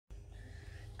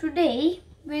Today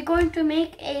we're going to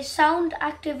make a sound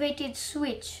activated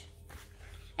switch,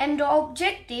 and the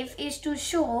objective is to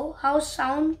show how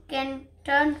sound can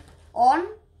turn on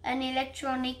an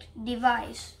electronic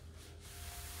device.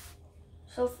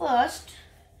 So first,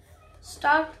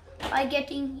 start by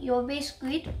getting your base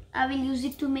grid. I will use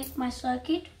it to make my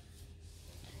circuit.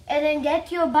 And then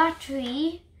get your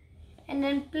battery and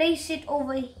then place it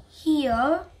over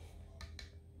here.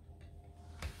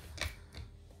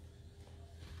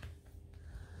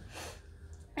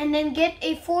 And then get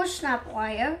a 4-snap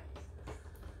wire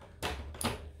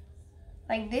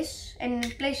like this and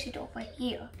then place it over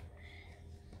here.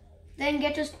 Then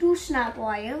get a 2-snap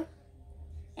wire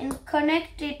and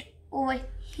connect it over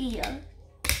here.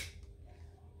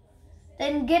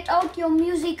 Then get out your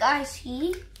music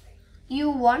IC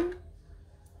U1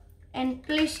 and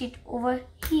place it over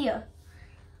here.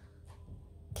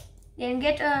 Then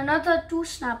get another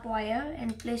 2-snap wire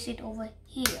and place it over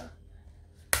here.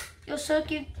 Your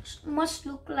circuit must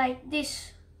look like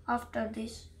this after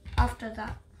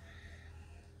that.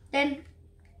 Then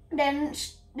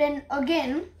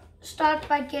again start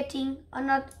by getting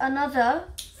another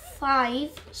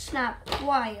 5-snap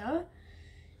wire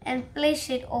and place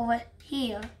it over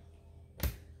here.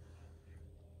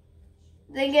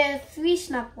 Then get a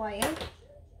 3-snap wire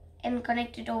and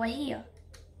connect it over here.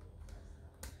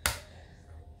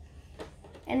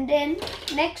 And then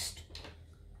next,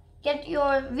 get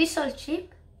your whistle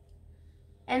chip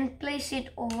and place it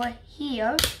over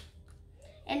here.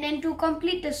 And then to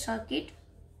complete the circuit,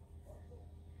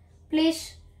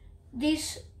 place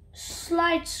this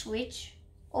slide switch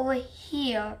over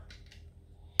here.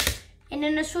 And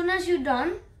then as soon as you're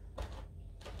done,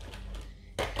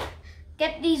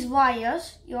 get these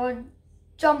wires, your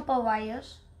jumper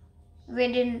wires,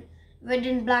 red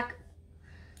and black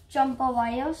jumper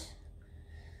wires.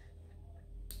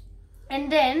 And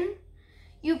then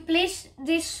you place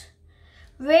this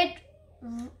black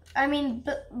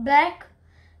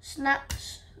snap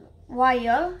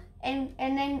wire and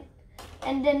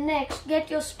then next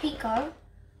get your speaker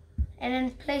and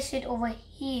then place it over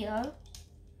here.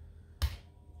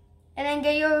 And then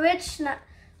get your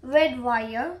red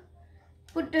wire,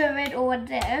 put the red over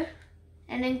there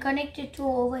and then connect it to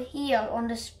over here on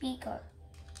the speaker.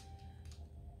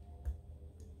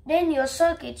 Then your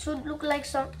circuit should look like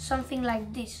something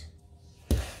like this.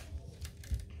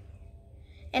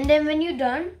 And then when you're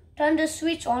done, turn the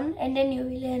switch on and then you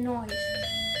will hear noise.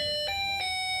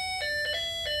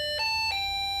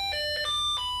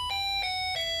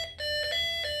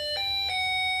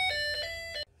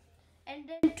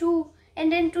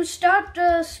 And then to start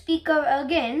the speaker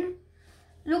again,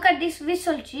 look at this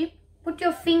whistle chip, put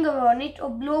your finger on it or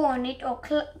blow on it or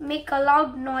make a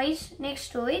loud noise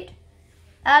next to it.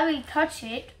 I will touch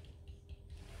it,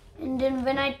 and then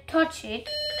when I touch it,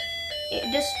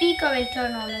 the speaker will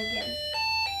turn on again.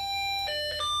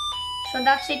 So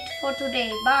that's it for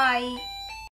today. Bye.